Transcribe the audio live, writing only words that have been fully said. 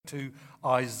to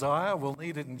Isaiah. We'll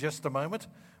need it in just a moment,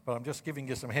 but I'm just giving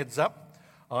you some heads up.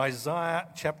 Isaiah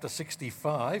chapter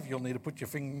 65. You'll need to put your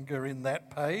finger in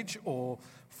that page or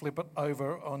flip it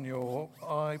over on your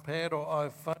iPad or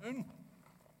iPhone.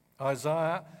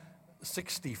 Isaiah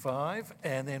 65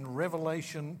 and then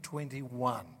Revelation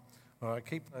 21. All right,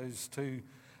 keep those two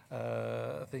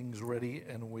things ready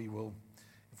and we will,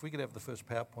 if we could have the first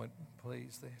PowerPoint,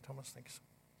 please, there, Thomas, thanks.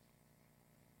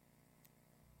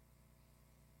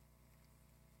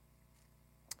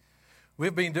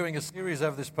 We've been doing a series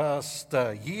over this past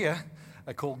year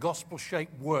called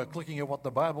Gospel-Shaped Work, looking at what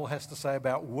the Bible has to say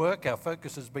about work. Our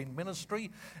focus has been ministry,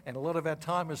 and a lot of our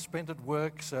time is spent at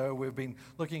work, so we've been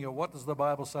looking at what does the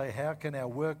Bible say, how can our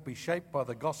work be shaped by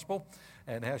the gospel,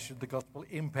 and how should the gospel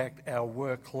impact our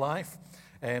work life.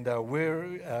 And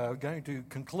we're going to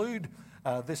conclude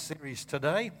this series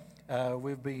today.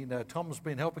 Tom's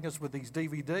been helping us with these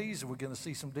DVDs. We're going to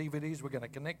see some DVDs, we're going to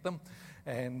connect them,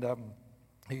 and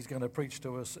he's going to preach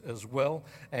to us as well.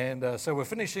 And so we're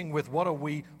finishing with what are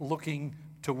we looking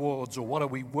towards, or what are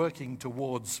we working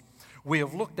towards? We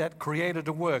have looked at created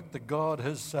to work, that God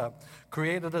has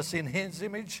created us in His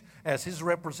image as His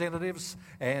representatives,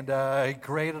 and He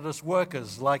created us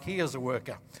workers like He is a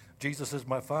worker. Jesus says,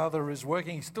 my Father is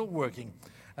working, He's still working.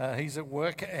 He's at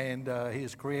work, and He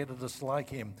has created us like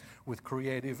Him with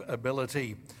creative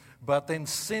ability. But then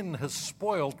sin has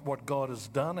spoiled what God has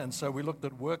done, and so we looked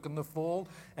at work in the fall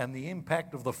and the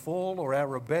impact of the fall or our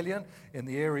rebellion in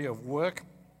the area of work,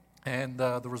 and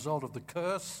the result of the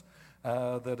curse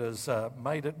that has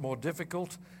made it more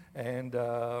difficult and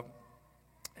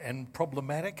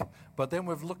problematic. But then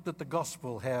we've looked at the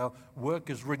gospel, how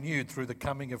work is renewed through the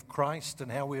coming of Christ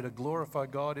and how we're to glorify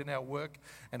God in our work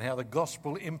and how the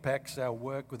gospel impacts our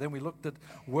work. But then we looked at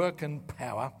work and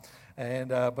power. And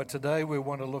but today we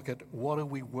want to look at what are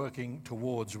we working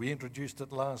towards. We introduced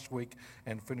it last week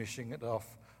and finishing it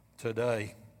off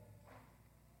today.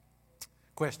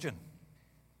 Question.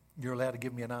 You're allowed to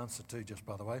give me an answer too, just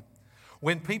by the way.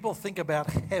 When people think about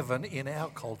heaven in our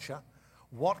culture,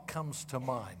 what comes to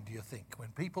mind, do you think? When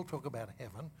people talk about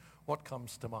heaven, what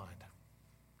comes to mind?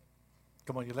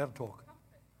 Come on, you're allowed to talk.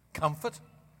 Comfort?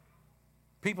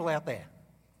 People out there.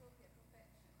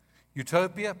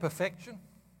 Utopia, perfection.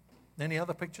 Any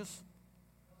other pictures?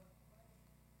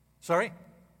 Sorry?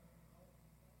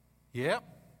 Yeah.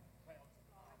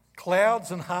 Clouds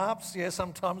and harps. Yeah,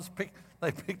 sometimes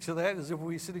they picture that as if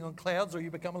we're sitting on clouds, or you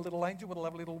become a little angel with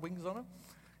lovely little wings on it.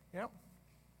 Yeah.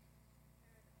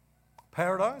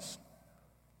 Paradise.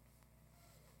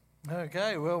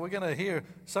 Okay, well, we're going to hear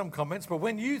some comments, but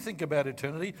when you think about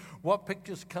eternity, what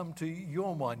pictures come to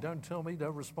your mind? Don't tell me,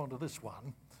 don't respond to this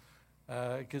one.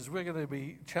 Because we're going to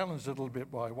be challenged a little bit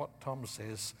by what Tom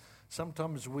says.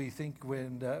 Sometimes we think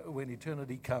when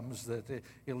eternity comes that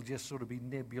it'll just sort of be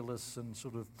nebulous and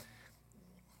sort of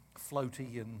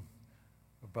floaty,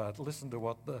 but listen to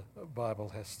what the Bible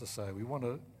has to say. We want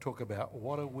to talk about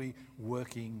what are we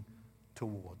working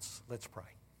towards. Let's pray.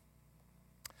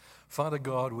 Father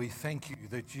God, we thank you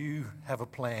that you have a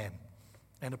plan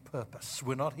and a purpose.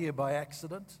 We're not here by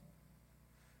accident.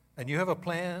 And you have a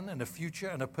plan and a future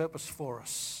and a purpose for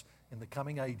us in the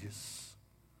coming ages.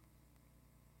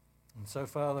 And so,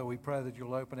 Father, we pray that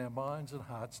you'll open our minds and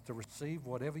hearts to receive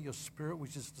whatever your Spirit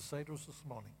wishes to say to us this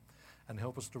morning and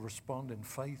help us to respond in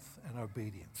faith and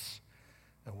obedience.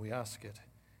 And we ask it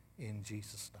in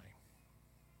Jesus'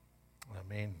 name.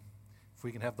 Amen. If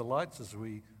we can have the lights as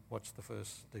we watch the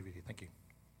first DVD. Thank you.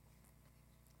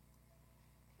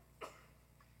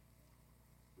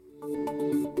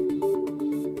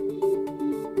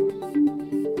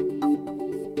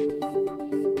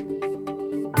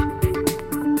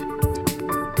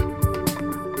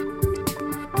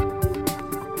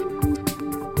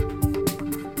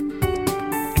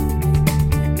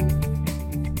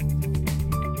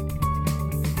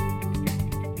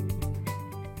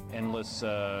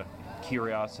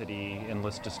 Curiosity,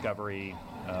 endless discovery,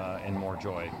 and more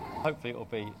joy. Hopefully it'll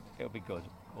be good,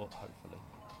 or hopefully.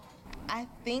 I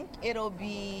think it'll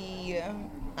be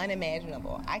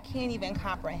unimaginable. I can't even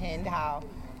comprehend how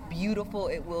beautiful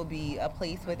it will be, a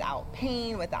place without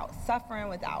pain, without suffering,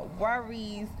 without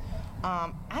worries.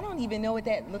 I don't even know what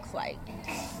that looks like.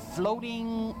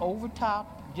 Floating over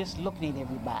top, just looking at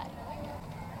everybody.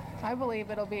 I believe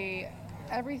it'll be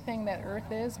everything that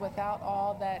Earth is without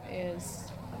all that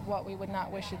is what we would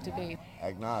not wish it to be.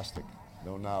 Agnostic,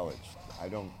 no knowledge. I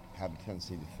don't have a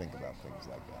tendency to think about things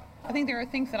like that. I think there are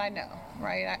things that I know,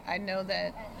 right? I know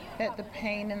that the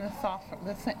pain and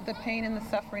the pain and the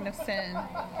suffering of sin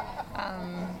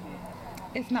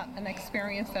is not an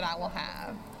experience that I will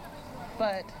have.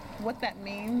 but what that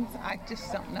means, I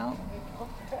just don't know.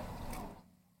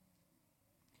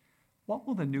 What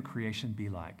will the new creation be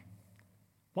like?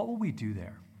 What will we do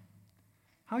there?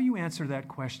 How you answer that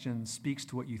question speaks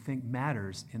to what you think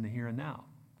matters in the here and now.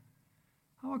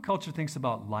 How a culture thinks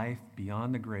about life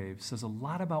beyond the grave says a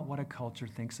lot about what a culture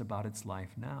thinks about its life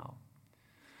now.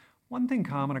 One thing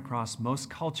common across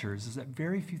most cultures is that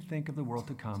very few think of the world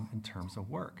to come in terms of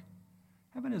work.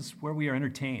 Heaven is where we are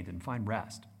entertained and find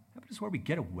rest. Heaven is where we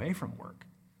get away from work.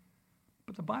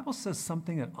 But the Bible says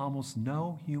something that almost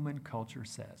no human culture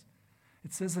says.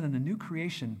 It says that in the new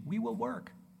creation, we will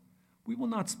work. We will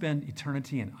not spend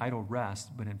eternity in idle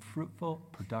rest, but in fruitful,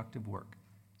 productive work.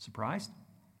 Surprised?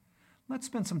 Let's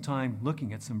spend some time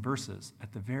looking at some verses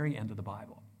at the very end of the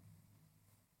Bible.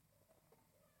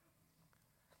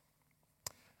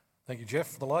 Thank you, Jeff,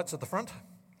 for the lights at the front.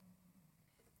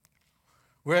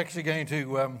 We're actually going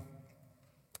to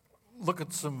look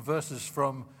at some verses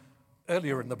from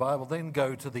earlier in the Bible, then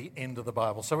go to the end of the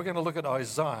Bible. So we're going to look at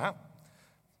Isaiah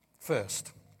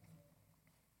first.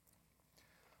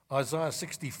 Isaiah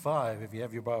 65, if you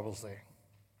have your Bibles there.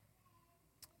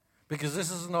 Because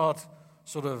this is not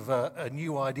sort of a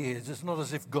new idea. It's not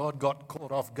as if God got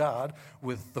caught off guard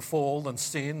with the fall and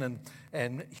sin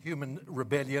and human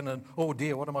rebellion and, oh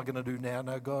dear, what am I going to do now?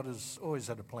 No, God has always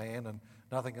had a plan and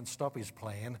nothing can stop his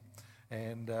plan.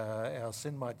 And our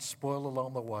sin might spoil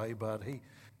along the way, but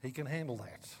he can handle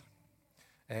that.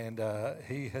 And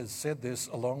he has said this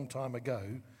a long time ago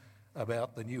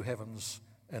about the new heavens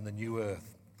and the new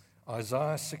earth.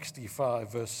 Isaiah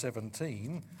 65 verse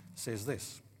 17 says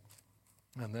this,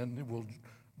 and then we'll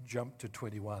jump to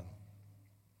 21.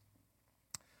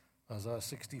 Isaiah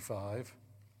 65,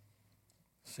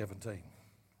 17.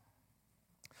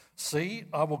 See,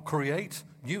 I will create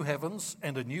new heavens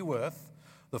and a new earth.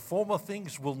 The former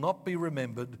things will not be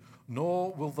remembered,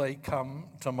 nor will they come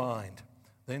to mind.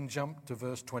 Then jump to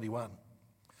verse 21.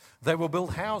 They will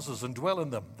build houses and dwell in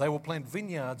them. They will plant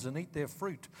vineyards and eat their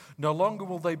fruit. No longer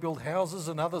will they build houses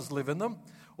and others live in them,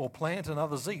 or plant and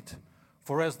others eat.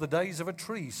 For as the days of a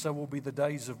tree, so will be the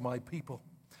days of my people.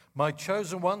 My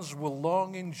chosen ones will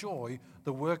long enjoy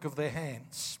the work of their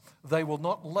hands. They will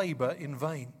not labor in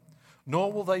vain,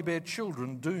 nor will they bear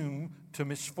children doomed to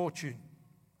misfortune.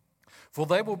 For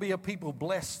they will be a people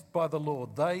blessed by the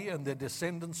Lord, they and their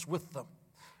descendants with them.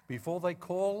 Before they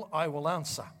call, I will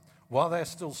answer. While they're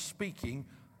still speaking,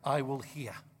 I will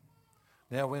hear.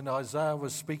 Now, when Isaiah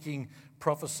was speaking,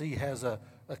 prophecy has a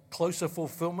closer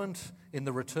fulfillment in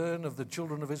the return of the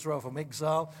children of Israel from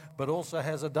exile, but also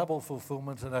has a double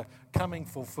fulfillment and a coming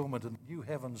fulfillment in the new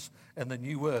heavens and the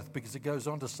new earth, because it goes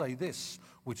on to say this,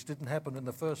 which didn't happen in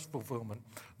the first fulfillment.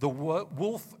 The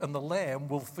wolf and the lamb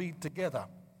will feed together,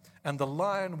 and the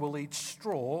lion will eat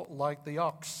straw like the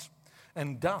ox,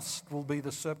 and dust will be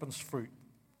the serpent's food.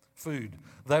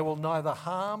 They will neither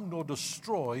harm nor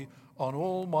destroy on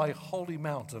all my holy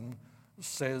mountain,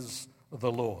 says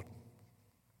the Lord.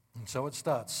 And so it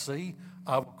starts. See,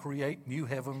 I will create new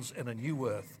heavens and a new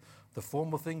earth. The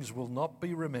former things will not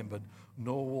be remembered,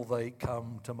 nor will they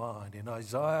come to mind. In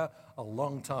Isaiah, a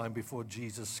long time before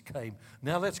Jesus came.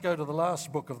 Now let's go to the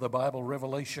last book of the Bible,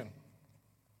 Revelation.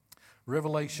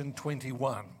 Revelation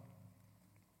 21.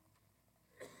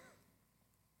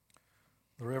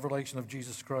 The revelation of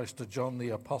Jesus Christ to John the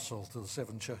Apostle, to the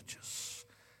seven churches,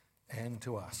 and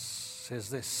to us, says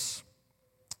this.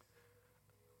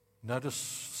 Notice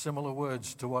similar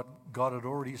words to what God had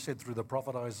already said through the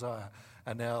prophet Isaiah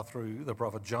and now through the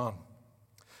prophet John.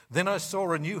 Then I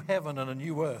saw a new heaven and a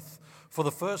new earth, for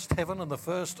the first heaven and the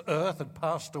first earth had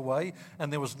passed away,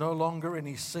 and there was no longer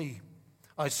any sea.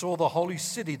 I saw the holy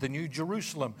city, the new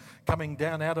Jerusalem, coming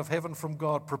down out of heaven from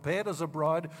God, prepared as a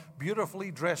bride,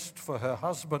 beautifully dressed for her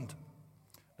husband.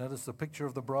 Notice the picture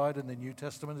of the bride in the New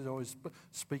Testament is always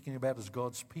speaking about as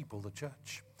God's people, the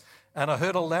church. And I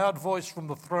heard a loud voice from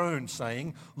the throne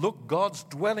saying, look, God's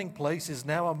dwelling place is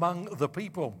now among the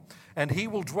people, and he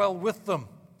will dwell with them,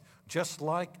 just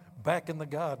like back in the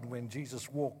garden when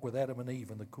Jesus walked with Adam and Eve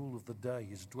in the cool of the day.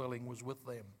 His dwelling was with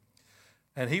them.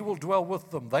 And he will dwell with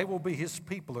them. They will be his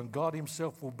people, and God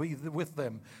himself will be with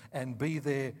them and be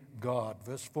their God.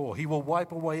 Verse 4, he will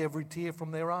wipe away every tear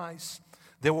from their eyes.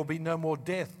 There will be no more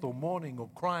death or mourning or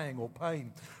crying or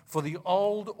pain, for the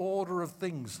old order of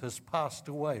things has passed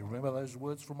away. Remember those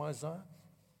words from Isaiah?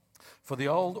 For the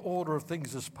old order of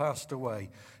things has passed away.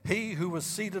 He who was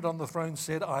seated on the throne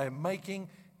said, I am making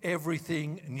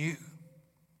everything new.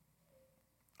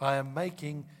 I am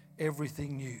making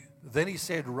everything new. Then he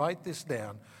said, write this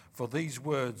down, for these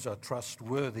words are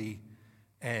trustworthy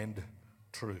and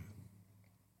true.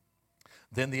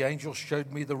 Then the angel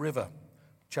showed me the river,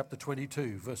 chapter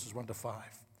 22, verses 1 to 5.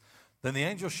 Then the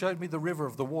angel showed me the river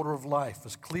of the water of life,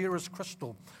 as clear as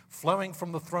crystal, flowing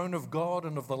from the throne of God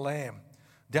and of the Lamb,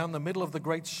 down the middle of the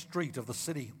great street of the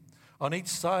city. On each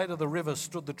side of the river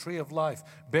stood the tree of life,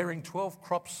 bearing 12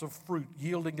 crops of fruit,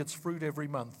 yielding its fruit every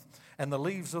month. And the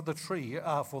leaves of the tree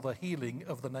are for the healing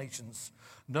of the nations.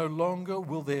 No longer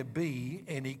will there be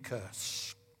any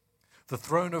curse. The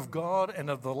throne of God and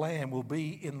of the Lamb will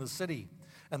be in the city,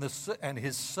 and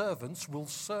his servants will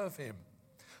serve him.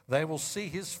 They will see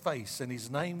his face, and his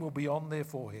name will be on their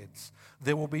foreheads.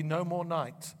 There will be no more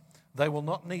night. They will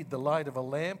not need the light of a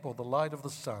lamp or the light of the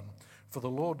sun, for the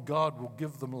Lord God will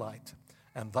give them light,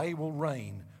 and they will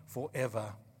reign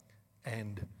forever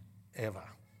and ever.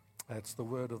 That's the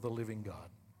word of the living God.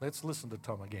 Let's listen to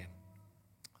Tom again.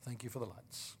 Thank you for the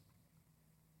lights.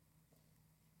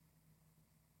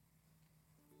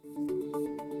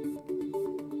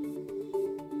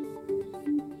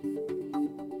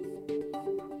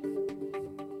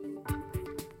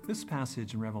 This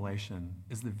passage in Revelation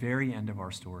is the very end of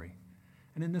our story.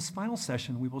 And in this final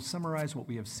session, we will summarize what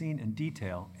we have seen in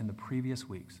detail in the previous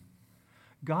weeks.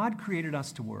 God created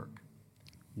us to work.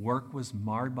 Work was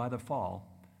marred by the fall,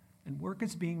 and work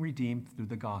is being redeemed through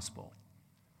the gospel.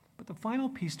 But the final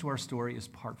piece to our story is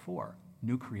part 4,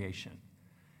 new creation.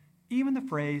 Even the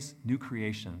phrase new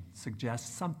creation suggests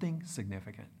something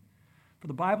significant. For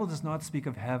the Bible does not speak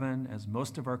of heaven, as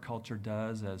most of our culture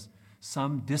does, as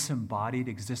some disembodied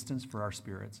existence for our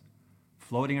spirits,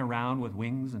 floating around with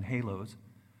wings and halos,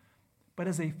 but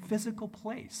as a physical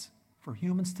place for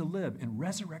humans to live in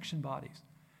resurrection bodies.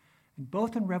 And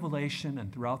both in Revelation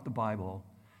and throughout the Bible,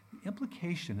 the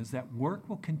implication is that work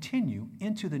will continue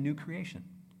into the new creation.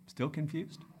 Still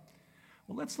confused?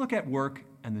 Well, let's look at work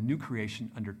and the new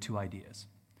creation under 2 ideas.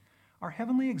 Our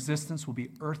heavenly existence will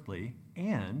be earthly,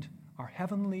 and our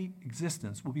heavenly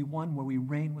existence will be one where we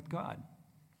reign with God.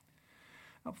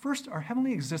 Now, first, our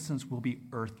heavenly existence will be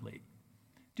earthly.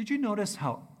 Did you notice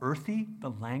how earthy the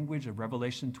language of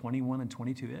Revelation 21 and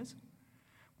 22 is?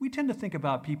 We tend to think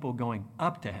about people going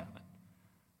up to heaven.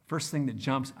 First thing that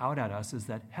jumps out at us is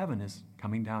that heaven is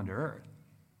coming down to earth.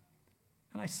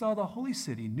 And I saw the holy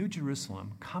city, New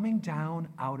Jerusalem, coming down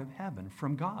out of heaven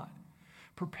from God,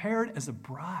 prepared as a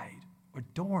bride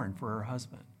adorned for her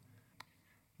husband.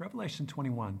 Revelation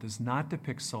 21 does not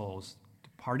depict souls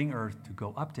departing earth to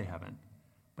go up to heaven,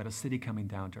 but a city coming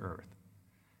down to earth.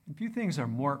 And few things are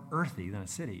more earthy than a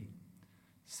city.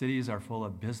 Cities are full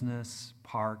of business,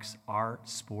 parks, art,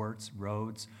 sports,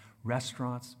 roads,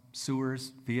 restaurants,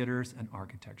 sewers, theaters, and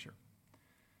architecture.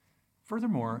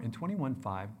 Furthermore, in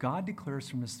 21:5, God declares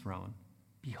from his throne,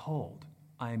 "Behold,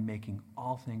 I am making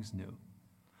all things new."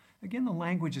 Again, the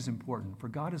language is important, for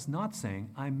God is not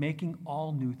saying, "I'm making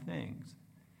all new things."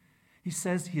 He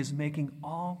says he is making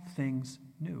all things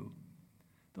new.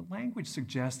 The language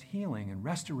suggests healing and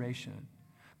restoration,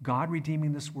 God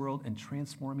redeeming this world and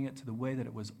transforming it to the way that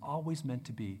it was always meant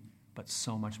to be, but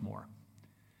so much more.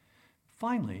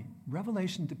 Finally,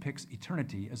 Revelation depicts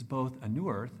eternity as both a new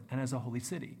earth and as a holy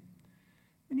city.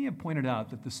 Many have pointed out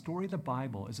that the story of the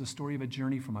Bible is a story of a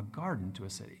journey from a garden to a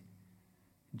city.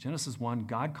 In Genesis 1,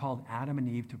 God called Adam and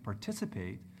Eve to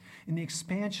participate in the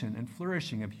expansion and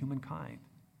flourishing of humankind.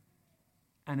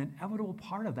 An inevitable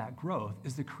part of that growth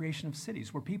is the creation of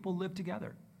cities where people live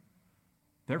together.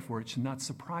 Therefore, it should not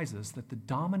surprise us that the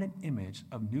dominant image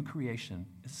of new creation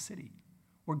is a city,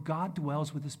 where God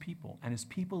dwells with his people, and his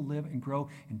people live and grow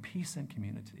in peace and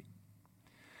community.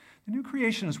 The new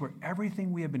creation is where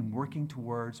everything we have been working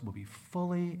towards will be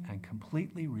fully and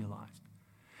completely realized.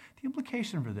 The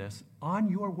implication for this on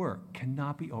your work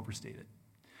cannot be overstated,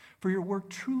 for your work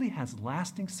truly has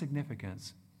lasting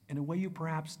significance in a way you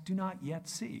perhaps do not yet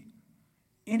see.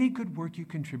 Any good work you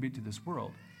contribute to this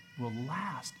world will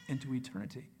last into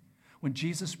eternity when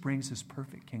Jesus brings his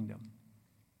perfect kingdom.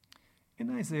 In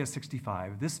Isaiah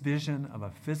 65, this vision of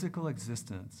a physical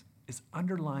existence is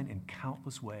underlined in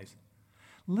countless ways.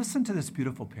 Listen to this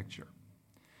beautiful picture.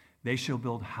 They shall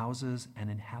build houses and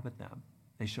inhabit them.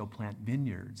 They shall plant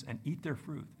vineyards and eat their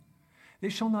fruit. They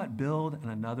shall not build and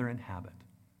another inhabit.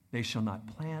 They shall not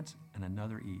plant and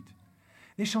another eat.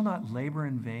 They shall not labor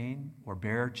in vain or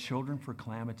bear children for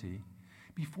calamity.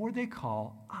 Before they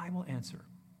call, I will answer.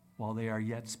 While they are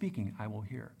yet speaking, I will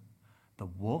hear. The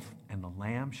wolf and the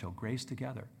lamb shall graze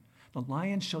together. The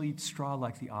lion shall eat straw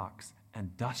like the ox,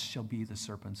 and dust shall be the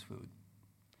serpent's food.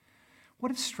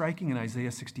 What is striking in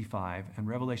Isaiah 65 and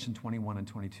Revelation 21 and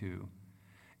 22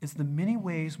 is the many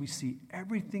ways we see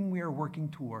everything we are working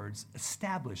towards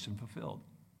established and fulfilled.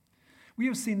 We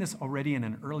have seen this already in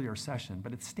an earlier session,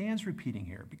 but it stands repeating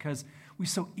here because we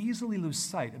so easily lose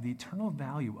sight of the eternal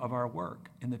value of our work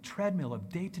in the treadmill of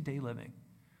day-to-day living.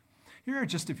 Here are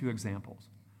just a few examples.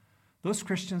 Those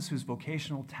Christians whose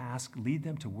vocational tasks lead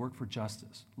them to work for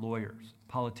justice, lawyers,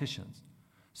 politicians,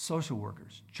 social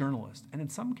workers, journalists, and in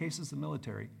some cases the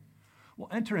military, will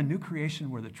enter a new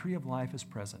creation where the tree of life is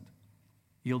present,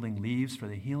 yielding leaves for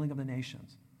the healing of the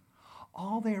nations.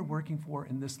 All they are working for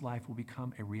in this life will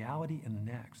become a reality in the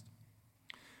next.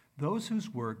 Those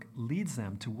whose work leads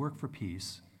them to work for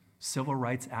peace, civil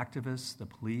rights activists, the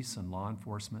police and law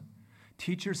enforcement,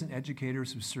 teachers and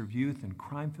educators who serve youth in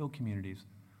crime-filled communities,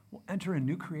 will enter a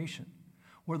new creation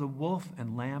where the wolf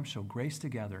and lamb shall graze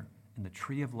together and the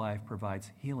tree of life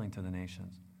provides healing to the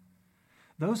nations.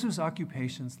 Those whose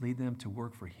occupations lead them to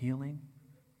work for healing,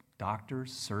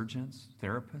 doctors, surgeons,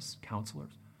 therapists,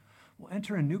 counselors, will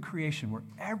enter a new creation where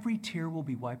every tear will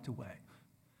be wiped away.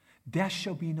 Death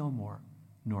shall be no more,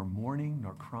 nor mourning,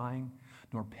 nor crying,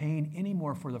 nor pain any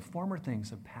more, for the former things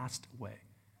have passed away.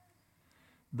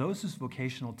 Those whose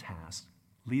vocational tasks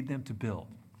lead them to build,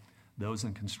 those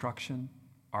in construction,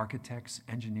 architects,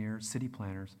 engineers, city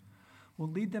planners, will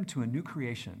lead them to a new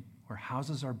creation where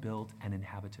houses are built and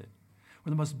inhabited, where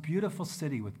the most beautiful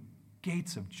city with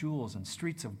gates of jewels and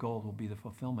streets of gold will be the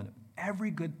fulfillment of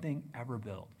every good thing ever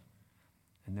built.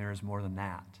 And there is more than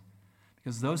that,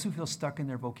 because those who feel stuck in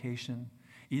their vocation,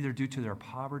 either due to their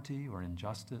poverty or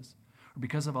injustice, or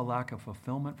because of a lack of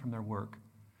fulfillment from their work,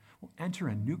 will enter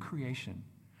a new creation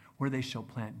where they shall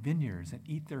plant vineyards and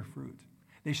eat their fruit.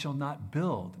 They shall not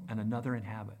build and another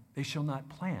inhabit. They shall not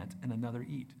plant and another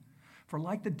eat. For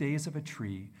like the days of a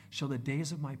tree shall the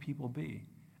days of my people be,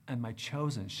 and my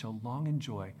chosen shall long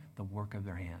enjoy the work of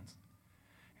their hands.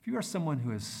 If you are someone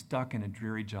who is stuck in a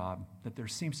dreary job that there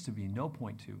seems to be no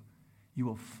point to, you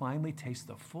will finally taste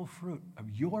the full fruit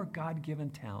of your God-given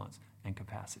talents and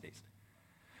capacities.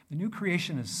 The new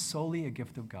creation is solely a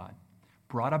gift of God,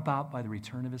 brought about by the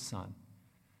return of his Son.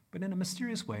 But in a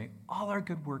mysterious way, all our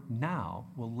good work now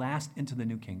will last into the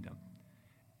new kingdom.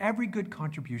 Every good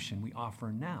contribution we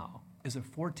offer now is a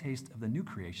foretaste of the new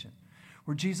creation,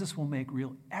 where Jesus will make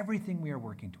real everything we are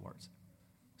working towards.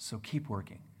 So keep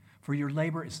working, for your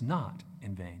labor is not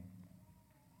in vain.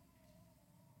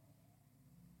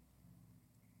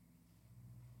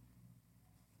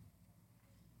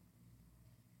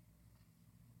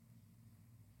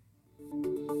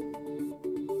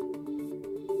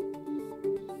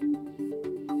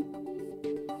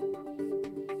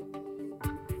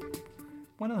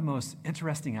 One of the most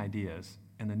interesting ideas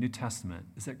in the New Testament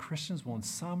is that Christians will in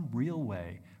some real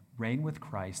way reign with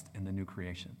Christ in the new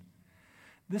creation.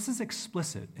 This is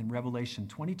explicit in Revelation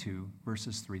 22,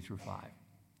 verses 3 through 5.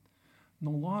 No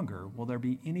longer will there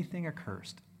be anything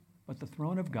accursed, but the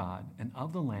throne of God and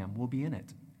of the Lamb will be in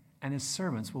it, and his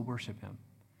servants will worship him.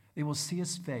 They will see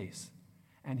his face,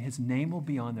 and his name will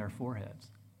be on their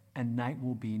foreheads, and night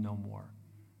will be no more.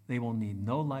 They will need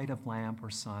no light of lamp or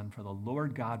sun, for the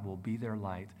Lord God will be their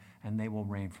light, and they will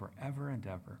reign forever and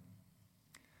ever.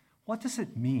 What does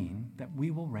it mean that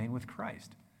we will reign with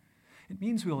Christ? It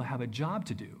means we will have a job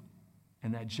to do,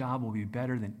 and that job will be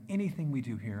better than anything we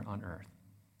do here on earth.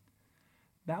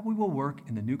 That we will work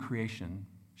in the new creation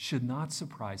should not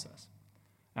surprise us.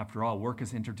 After all, work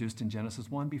is introduced in Genesis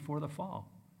 1 before the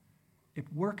fall. If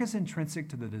work is intrinsic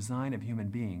to the design of human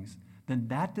beings, then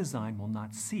that design will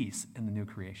not cease in the new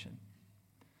creation.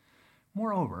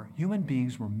 Moreover, human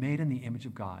beings were made in the image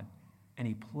of God, and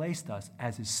he placed us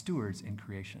as his stewards in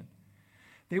creation.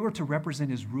 They were to represent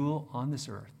his rule on this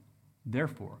earth.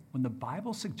 Therefore, when the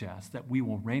Bible suggests that we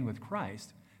will reign with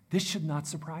Christ, this should not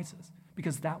surprise us,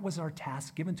 because that was our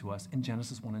task given to us in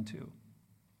Genesis 1 and 2.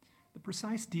 The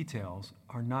precise details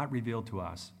are not revealed to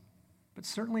us, but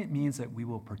certainly it means that we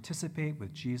will participate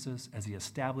with Jesus as he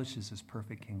establishes his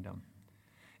perfect kingdom.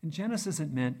 In Genesis,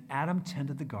 it meant Adam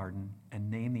tended the garden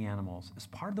and named the animals as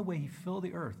part of the way he filled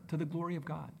the earth to the glory of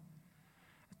God.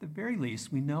 At the very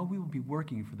least, we know we will be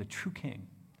working for the true king,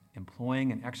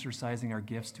 employing and exercising our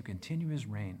gifts to continue his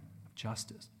reign of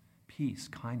justice, peace,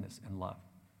 kindness, and love.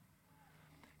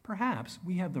 Perhaps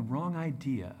we have the wrong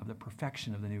idea of the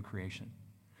perfection of the new creation,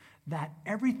 that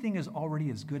everything is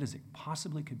already as good as it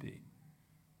possibly could be.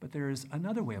 But there is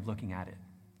another way of looking at it.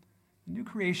 The new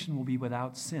creation will be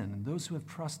without sin, and those who have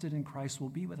trusted in Christ will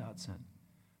be without sin.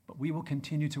 But we will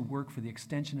continue to work for the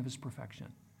extension of his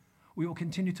perfection. We will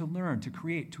continue to learn, to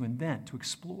create, to invent, to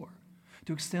explore,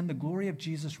 to extend the glory of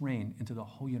Jesus' reign into the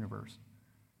whole universe.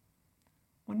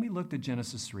 When we looked at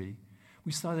Genesis 3,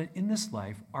 we saw that in this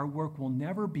life, our work will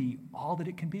never be all that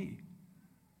it can be.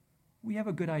 We have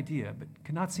a good idea, but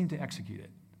cannot seem to execute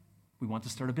it. We want to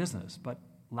start a business, but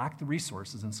lack the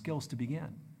resources and skills to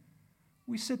begin.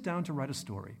 We sit down to write a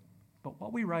story, but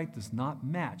what we write does not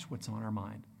match what's on our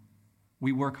mind.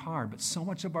 We work hard, but so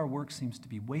much of our work seems to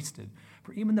be wasted,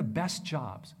 for even the best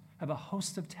jobs have a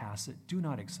host of tasks that do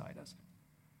not excite us.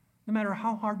 No matter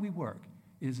how hard we work,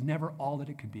 it is never all that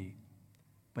it could be.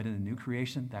 But in the new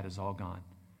creation, that is all gone.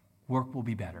 Work will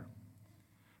be better.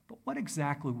 But what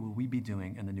exactly will we be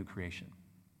doing in the new creation?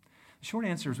 The short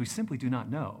answer is we simply do not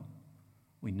know.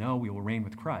 We know we will reign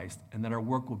with Christ and that our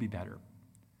work will be better.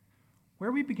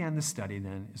 Where we began this study,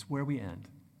 then, is where we end.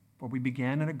 For we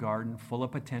began in a garden full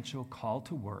of potential, called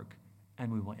to work,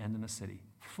 and we will end in a city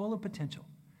full of potential,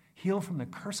 healed from the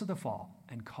curse of the fall,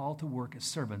 and called to work as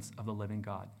servants of the living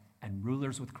God and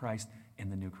rulers with Christ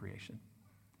in the new creation.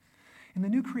 In the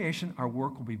new creation, our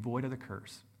work will be void of the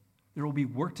curse. There will be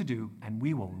work to do, and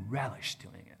we will relish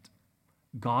doing it.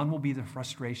 Gone will be the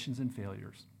frustrations and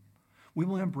failures. We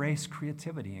will embrace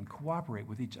creativity and cooperate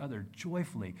with each other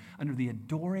joyfully under the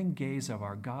adoring gaze of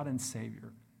our God and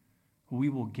Savior, who we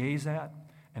will gaze at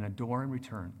and adore in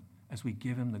return as we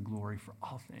give him the glory for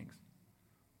all things.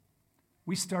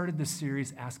 We started this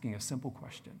series asking a simple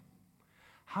question: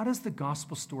 how does the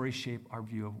gospel story shape our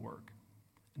view of work?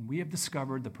 And we have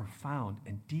discovered the profound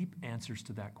and deep answers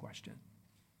to that question.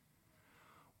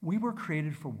 We were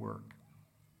created for work,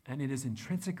 and it is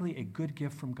intrinsically a good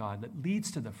gift from God that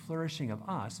leads to the flourishing of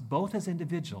us, both as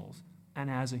individuals and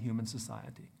as a human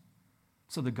society.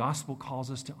 So the gospel calls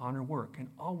us to honor work and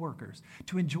all workers,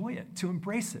 to enjoy it, to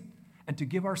embrace it, and to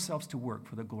give ourselves to work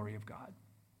for the glory of God.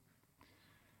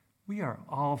 We are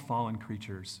all fallen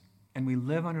creatures, and we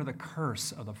live under the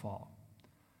curse of the fall.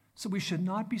 So we should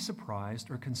not be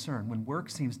surprised or concerned when work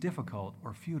seems difficult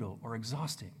or futile or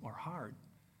exhausting or hard.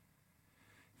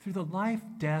 Through the life,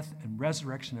 death, and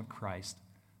resurrection of Christ,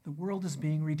 the world is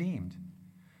being redeemed.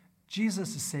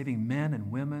 Jesus is saving men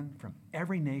and women from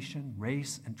every nation,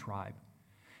 race, and tribe.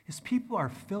 His people are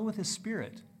filled with his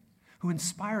Spirit, who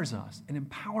inspires us and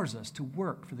empowers us to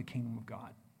work for the kingdom of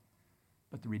God.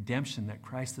 But the redemption that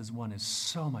Christ has won is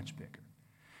so much bigger.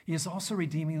 He is also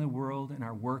redeeming the world and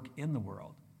our work in the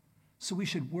world. So we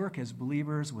should work as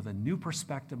believers with a new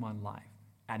perspective on life,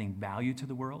 adding value to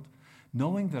the world,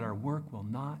 knowing that our work will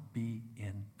not be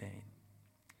in vain.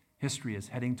 History is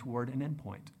heading toward an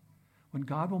endpoint when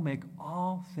God will make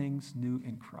all things new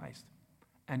in Christ.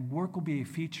 And work will be a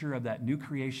feature of that new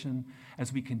creation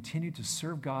as we continue to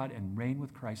serve God and reign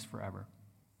with Christ forever.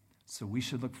 So we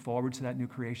should look forward to that new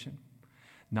creation,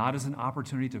 not as an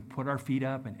opportunity to put our feet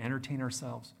up and entertain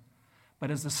ourselves, but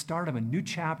as the start of a new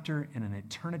chapter in an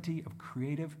eternity of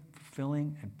creative,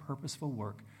 fulfilling, and purposeful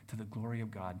work to the glory of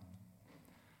God.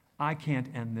 I can't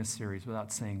end this series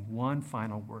without saying one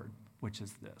final word, which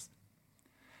is this.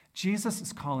 Jesus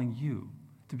is calling you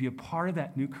to be a part of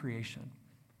that new creation.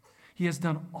 He has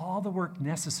done all the work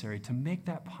necessary to make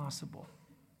that possible.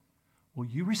 Will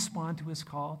you respond to his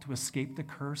call to escape the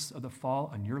curse of the fall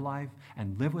on your life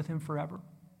and live with him forever?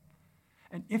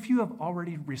 And if you have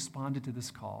already responded to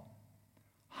this call,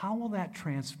 how will that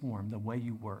transform the way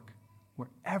you work,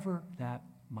 wherever that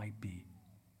might be?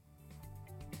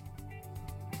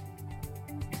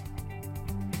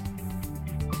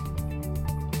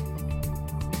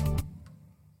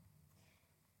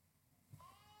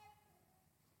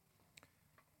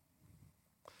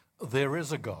 There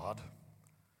is a God.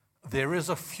 There is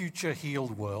a future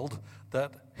healed world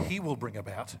that he will bring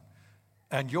about.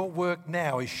 And your work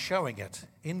now is showing it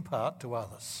in part to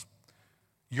others.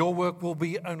 Your work will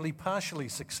be only partially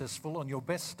successful on your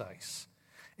best days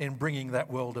in bringing that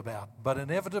world about. But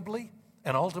inevitably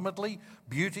and ultimately,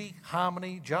 beauty,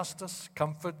 harmony, justice,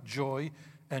 comfort, joy,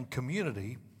 and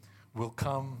community will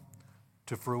come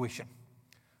to fruition.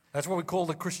 That's what we call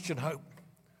the Christian hope.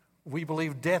 We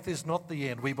believe death is not the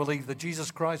end. We believe that Jesus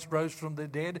Christ rose from the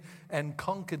dead and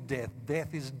conquered death.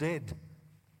 Death is dead.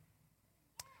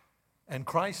 And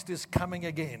Christ is coming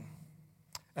again.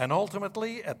 And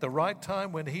ultimately, at the right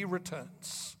time when he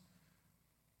returns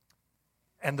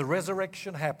and the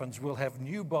resurrection happens, we'll have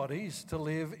new bodies to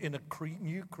live in a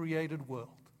new created world.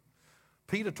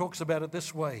 Peter talks about it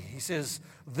this way. He says,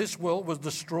 this world was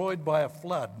destroyed by a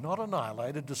flood, not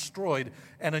annihilated, destroyed,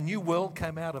 and a new world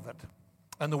came out of it.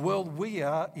 And the world we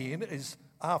are in is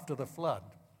after the flood.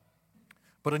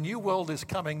 But a new world is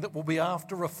coming that will be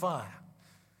after a fire.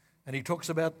 And he talks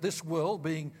about this world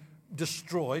being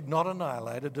destroyed, not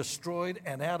annihilated, destroyed,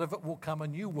 and out of it will come a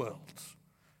new world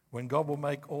when God will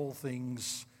make all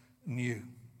things new.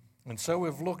 And so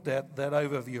we've looked at that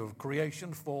overview of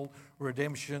creation, fall,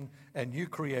 redemption, and new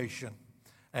creation.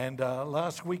 And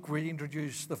last week we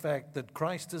introduced the fact that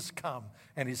Christ has come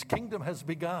and his kingdom has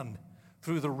begun.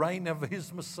 through the reign of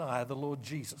his Messiah, the Lord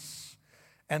Jesus.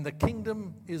 And the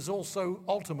kingdom is also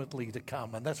ultimately to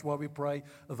come. And that's why we pray,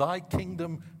 thy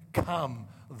kingdom come,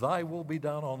 thy will be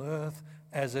done on earth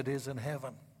as it is in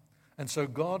heaven. And so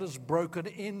God has broken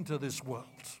into this world.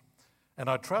 And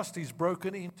I trust he's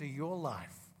broken into your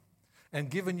life and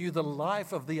given you the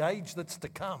life of the age that's to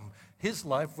come, his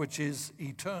life which is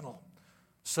eternal,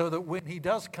 so that when he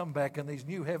does come back in these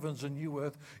new heavens and new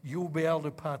earth, you'll be able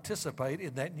to participate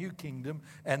in that new kingdom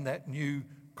and that new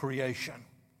creation.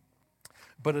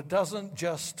 But it doesn't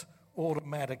just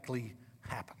automatically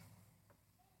happen.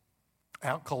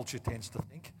 Our culture tends to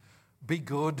think, be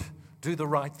good, do the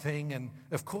right thing, and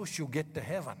of course you'll get to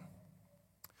heaven.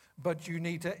 But you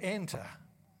need to enter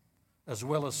as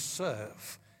well as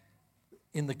serve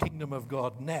in the kingdom of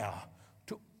God now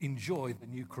to enjoy the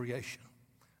new creation.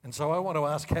 And so I want to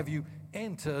ask, have you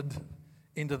entered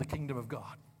into the kingdom of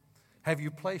God? Have you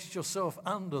placed yourself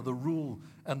under the rule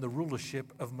and the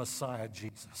rulership of Messiah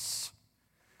Jesus?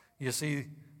 You see,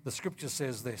 the scripture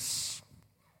says this,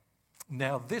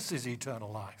 now this is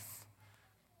eternal life,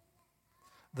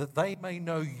 that they may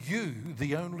know you,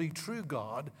 the only true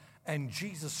God, and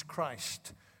Jesus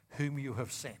Christ, whom you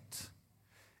have sent.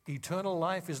 Eternal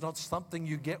life is not something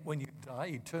you get when you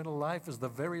die. Eternal life is the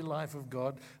very life of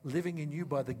God living in you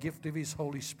by the gift of his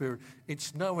Holy Spirit.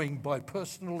 It's knowing by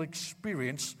personal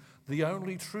experience the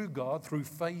only true God through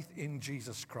faith in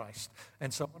Jesus Christ.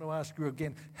 And so I want to ask you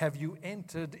again, have you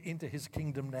entered into his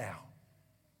kingdom now?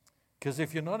 Because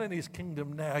if you're not in his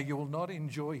kingdom now, you will not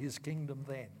enjoy his kingdom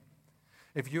then.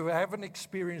 If you haven't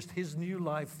experienced his new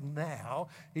life now,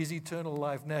 his eternal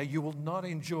life now, you will not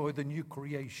enjoy the new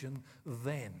creation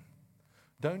then.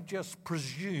 Don't just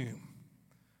presume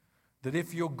that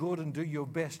if you're good and do your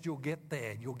best, you'll get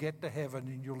there. You'll get to heaven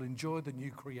and you'll enjoy the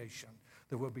new creation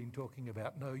that we've been talking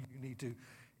about. No, you need to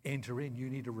enter in. You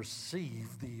need to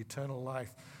receive the eternal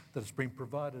life that's been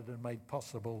provided and made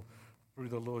possible through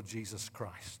the Lord Jesus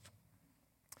Christ.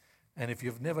 And if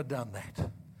you've never done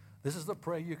that, this is the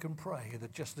prayer you can pray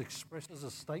that just expresses a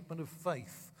statement of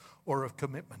faith or of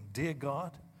commitment. Dear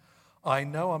God, I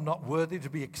know I'm not worthy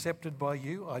to be accepted by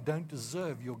you. I don't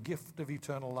deserve your gift of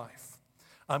eternal life.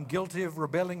 I'm guilty of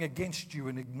rebelling against you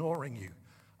and ignoring you.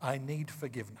 I need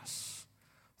forgiveness.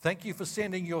 Thank you for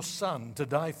sending your Son to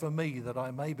die for me that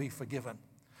I may be forgiven.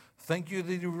 Thank you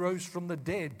that he rose from the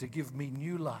dead to give me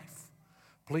new life.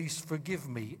 Please forgive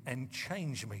me and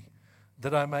change me,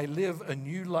 that I may live a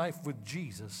new life with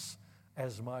Jesus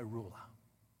as my ruler.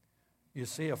 You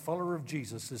see, a follower of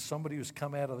Jesus is somebody who's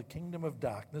come out of the kingdom of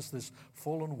darkness, this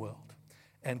fallen world,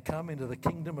 and come into the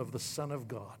kingdom of the Son of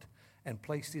God and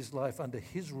placed his life under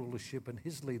his rulership and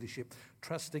his leadership,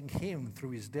 trusting him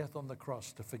through his death on the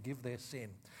cross to forgive their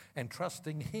sin, and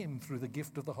trusting him through the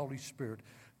gift of the Holy Spirit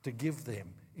to give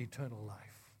them eternal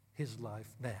life, his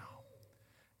life now.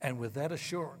 And with that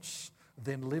assurance,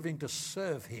 then living to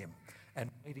serve him and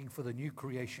waiting for the new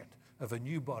creation of a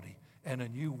new body and a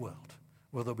new world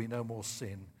where there'll be no more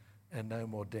sin and no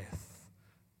more death.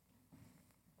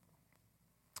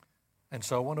 And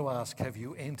so I want to ask, have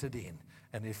you entered in?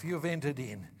 And if you've entered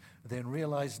in, then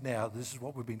realize now, this is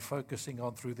what we've been focusing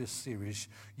on through this series,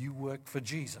 you work for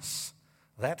Jesus.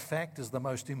 That fact is the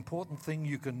most important thing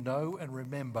you can know and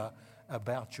remember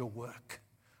about your work.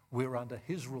 We're under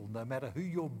his rule. No matter who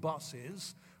your boss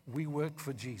is, we work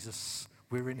for Jesus.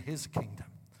 We're in his kingdom,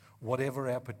 whatever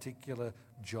our particular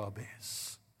job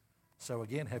is. So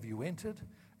again, have you entered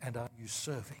and are you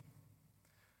serving?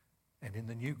 And in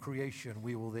the new creation,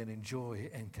 we will then enjoy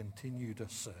and continue to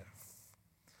serve.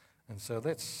 And so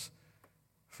let's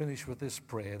finish with this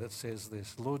prayer that says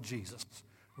this: Lord Jesus,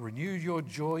 renew your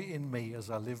joy in me as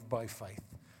I live by faith,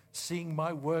 seeing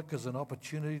my work as an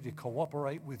opportunity to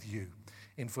cooperate with you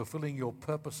in fulfilling your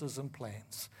purposes and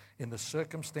plans in the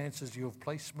circumstances you have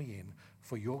placed me in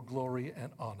for your glory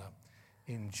and honor.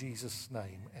 In Jesus'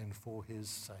 name and for his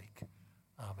sake.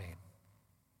 Amen.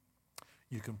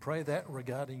 You can pray that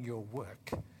regarding your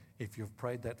work if you've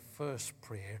prayed that first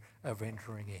prayer of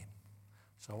entering in.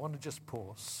 So I want to just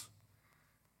pause.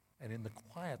 And in the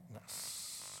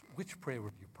quietness, which prayer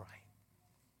would you pray?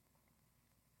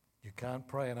 You can't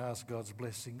pray and ask God's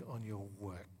blessing on your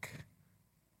work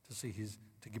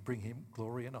to bring him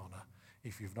glory and honor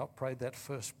if you've not prayed that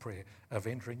first prayer of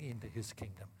entering into his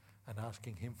kingdom and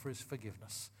asking him for his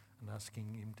forgiveness and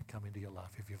asking him to come into your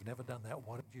life. If you've never done that,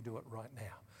 why don't you do it right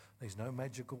now? There's no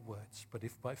magical words, but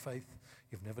if by faith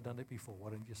you've never done it before, why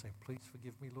don't you say, please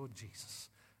forgive me, Lord Jesus,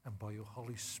 and by your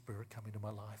Holy Spirit come into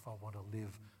my life, I want to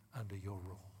live under your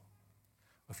rule.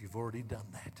 If you've already done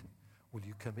that, will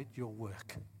you commit your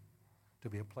work to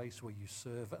be a place where you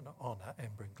serve and honor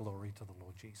and bring glory to the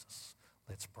Lord Jesus?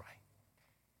 Let's pray.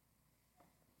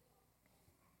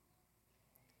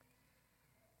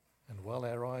 And while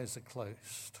our eyes are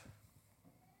closed,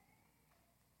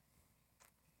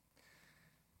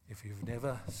 if you've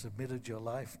never submitted your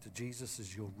life to Jesus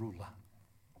as your ruler,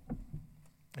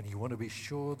 and you want to be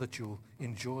sure that you'll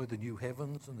enjoy the new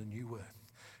heavens and the new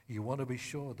earth, you want to be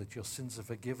sure that your sins are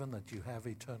forgiven, that you have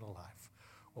eternal life,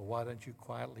 well, why don't you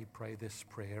quietly pray this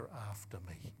prayer after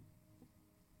me?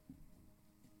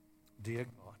 Dear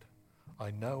God, I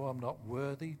know I'm not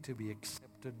worthy to be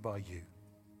accepted by you.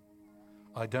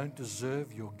 I don't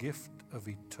deserve your gift of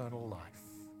eternal life.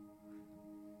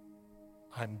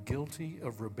 I'm guilty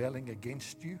of rebelling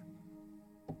against you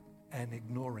and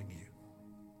ignoring you.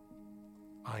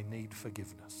 I need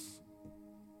forgiveness.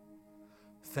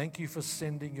 Thank you for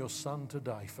sending your Son to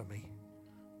die for me,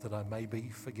 that I may be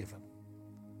forgiven.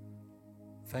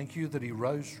 Thank you that he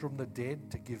rose from the dead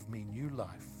to give me new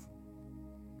life.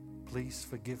 Please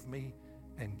forgive me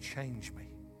and change me,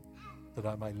 that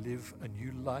I may live a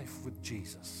new life with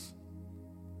Jesus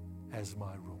as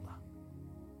my ruler.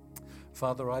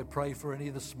 Father, I pray for any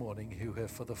this morning who have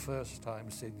for the first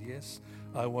time said, yes,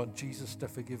 I want Jesus to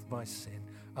forgive my sin.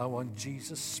 I want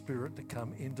Jesus' Spirit to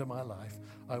come into my life.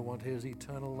 I want his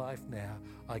eternal life now.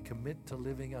 I commit to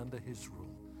living under his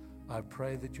rule. I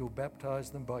pray that you'll baptize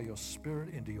them by your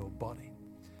Spirit into your body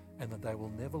and that they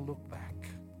will never look back.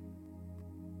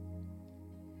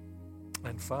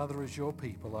 And Father, as your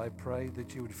people, I pray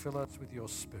that you would fill us with your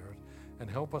Spirit and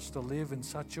help us to live in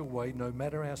such a way, no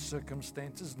matter our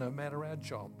circumstances, no matter our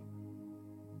job,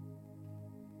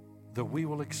 that we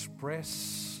will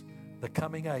express the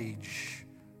coming age,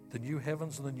 the new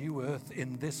heavens and the new earth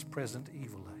in this present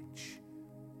evil age.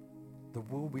 There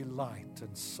will be light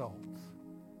and salt,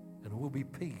 and will be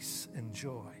peace and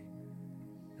joy,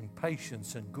 and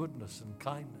patience and goodness and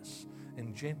kindness,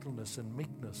 and gentleness and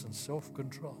meekness and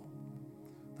self-control,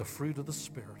 the fruit of the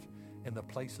Spirit in the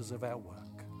places of our work,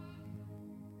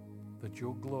 that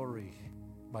your glory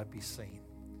might be seen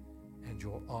and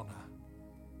your honor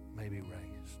may be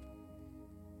raised.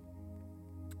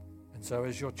 And so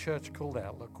as your church called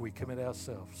Outlook, we commit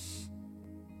ourselves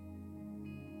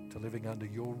to living under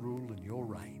your rule and your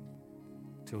reign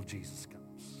till Jesus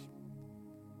comes.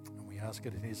 And we ask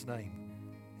it in his name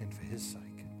and for his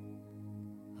sake.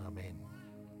 Amen.